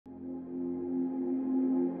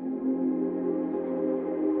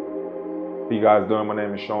How you guys doing? My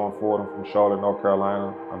name is Shawn Ford. I'm from Charlotte, North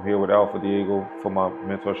Carolina. I'm here with Alpha Diego for my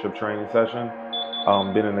mentorship training session.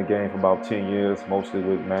 Been in the game for about 10 years, mostly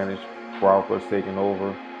with managed brokers taking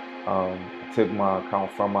over. I took my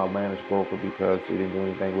account from my managed broker because they didn't do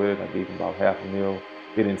anything with it. I gave them about $500,000.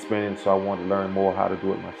 They didn't spend it, so I wanted to learn more how to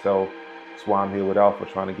do it myself. That's why I'm here with Alpha,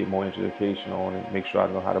 trying to get more education on it, make sure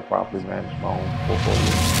I know how to properly manage my own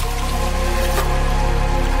portfolio.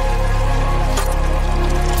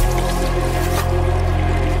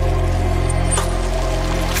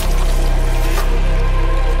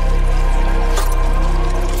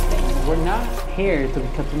 We're not here to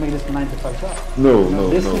make this a 9-to-5 job. No.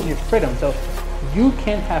 This is your freedom. So you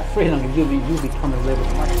can't have freedom if you become a labor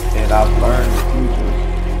market. And I've learned in the future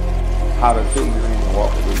how to take dreams and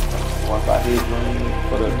walk away from it. Once I hit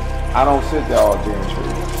dreams, I don't sit there all day and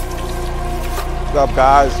trade. What's up,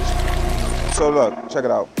 guys? So look, check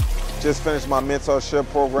it out. Just finished my mentorship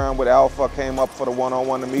program with Alpha. Came up for the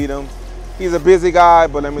one-on-one to meet him. He's a busy guy,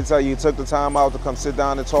 but let me tell you, he took the time out to come sit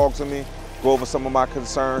down and talk to me, go over some of my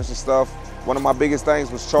concerns and stuff. One of my biggest things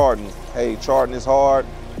was charting. Hey, charting is hard,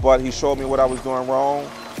 but he showed me what I was doing wrong.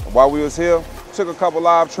 And while we was here, took a couple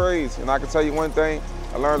live trades, and I can tell you one thing,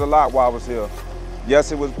 I learned a lot while I was here.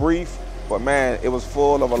 Yes, it was brief, but man, it was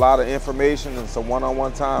full of a lot of information and some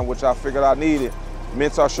one-on-one time, which I figured I needed.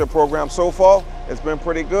 Mentorship program so far, it's been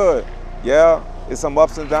pretty good. Yeah, it's some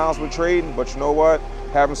ups and downs with trading, but you know what?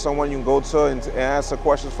 Having someone you can go to and answer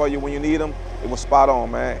questions for you when you need them, it was spot on,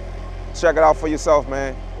 man. Check it out for yourself,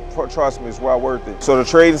 man. Trust me, it's well worth it. So the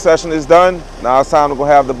trading session is done. Now it's time to go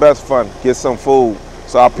have the best fun, get some food.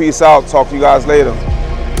 So I'll peace out, talk to you guys later.